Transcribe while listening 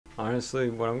Honestly,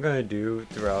 what I'm gonna do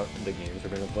throughout the games we're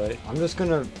gonna play, I'm just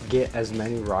gonna get as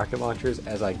many rocket launchers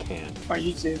as I can. Are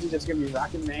you seriously just gonna be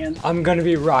Rocketman? I'm gonna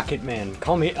be Rocketman.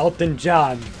 Call me Elton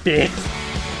John, bitch.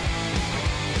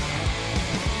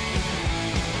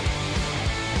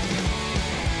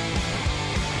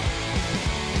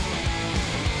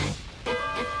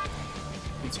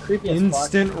 It's creepy as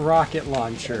Instant rocket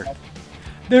launcher.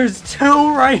 There's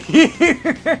two right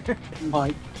here.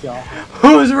 My God.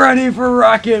 Who's ready for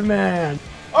Rocketman?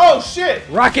 Oh shit!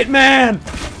 Rocketman!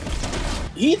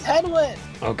 He's headless.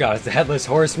 Oh god, it's the Headless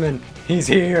Horseman. He's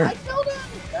here. I killed him.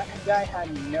 That guy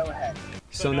had no head.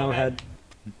 So no head.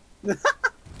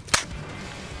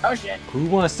 Oh shit. Who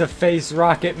wants to face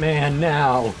Rocketman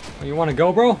now? Oh, you want to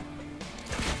go, bro? Oh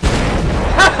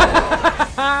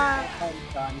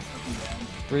God, he's fucking dead.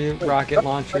 3 rocket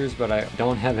launchers, but I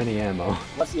don't have any ammo.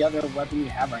 What's the other weapon you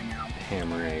have right now?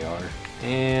 Hammer AR.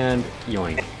 And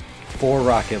yoink. 4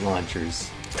 rocket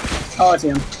launchers. Oh, it's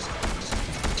him.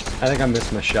 I think I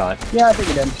missed my shot. Yeah, I think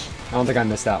you did. I don't think I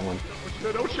missed that one.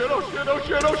 Oh shit, oh shit, oh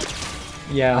shit, oh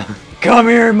shit! Yeah. Come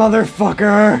here,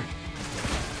 motherfucker!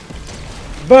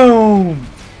 Boom!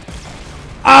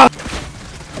 Ah!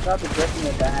 I got the drifting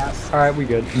with the ass. Alright, we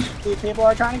good. These people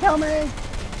are trying to kill me.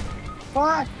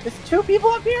 Fuck! There's 2 people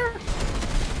up here.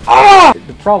 Ah!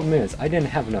 The problem is, I didn't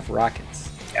have enough rockets.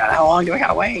 God, how long do I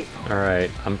gotta wait? Alright,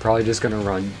 I'm probably just gonna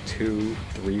run 2,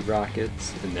 3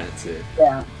 rockets, and that's it.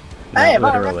 Yeah. Not Hey,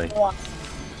 literally. my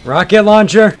Rocket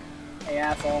launcher! Hey,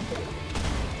 asshole.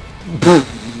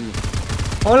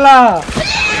 Hola!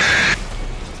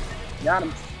 Got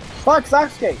him. Fuck,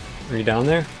 Sasuke. Are you down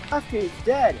there? Sasuke's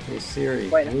dead. Hey Siri,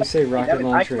 Wait, can you say rocket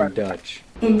launcher in Dutch?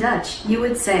 In Dutch, you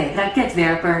would say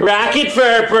Raketwerper.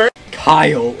 Rocketwerper!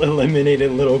 Kyle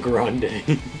eliminated Little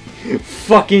Grande.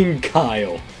 Fucking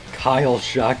Kyle. Kyle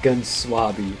shotgun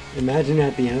swabby. Imagine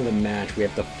at the end of the match we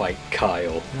have to fight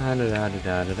Kyle. La da da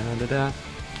da da da da da.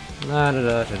 La da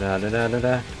da da da da da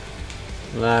da.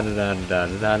 La da da da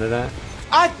da da da.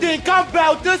 I think I'm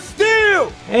about to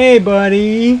steal! Hey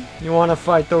buddy, you wanna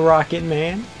fight the Rocket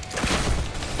Man?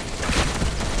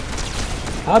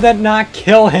 How'd that not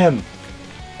kill him?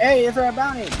 Hey, is there a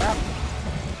bounty?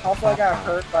 Also, I got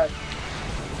hurt, but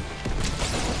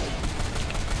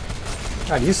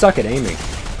God, you suck at aiming.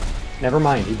 Never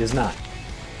mind, he does not.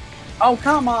 oh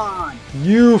come on!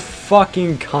 You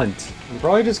fucking cunt. I'm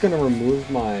probably just gonna remove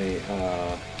my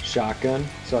shotgun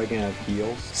so I can have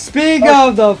heals. Speak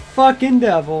of the fucking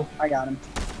devil. I got him.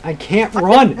 I can't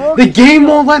run. The game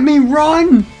won't let me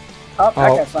run. Oh,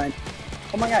 that guy's fine.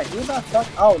 Oh my God, who's that stuck?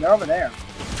 Oh, they're over there.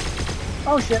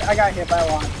 Oh shit, I got hit by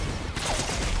one.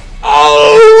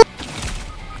 Oh!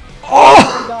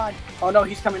 Oh my God. Oh no,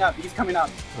 he's coming up. He's coming up.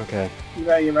 Okay. You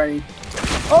ready? You ready?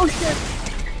 Oh shit!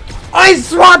 I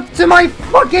swapped to my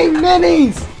fucking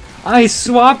minis! I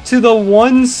swapped to the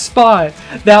one spot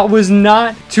that was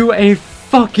not to a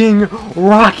fucking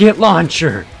rocket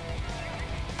launcher.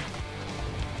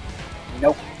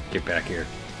 Nope. Get back here.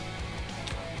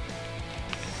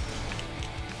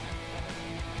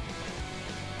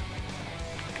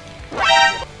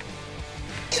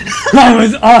 I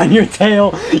was on your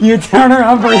tail. You turn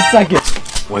around for a second.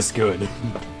 What's good?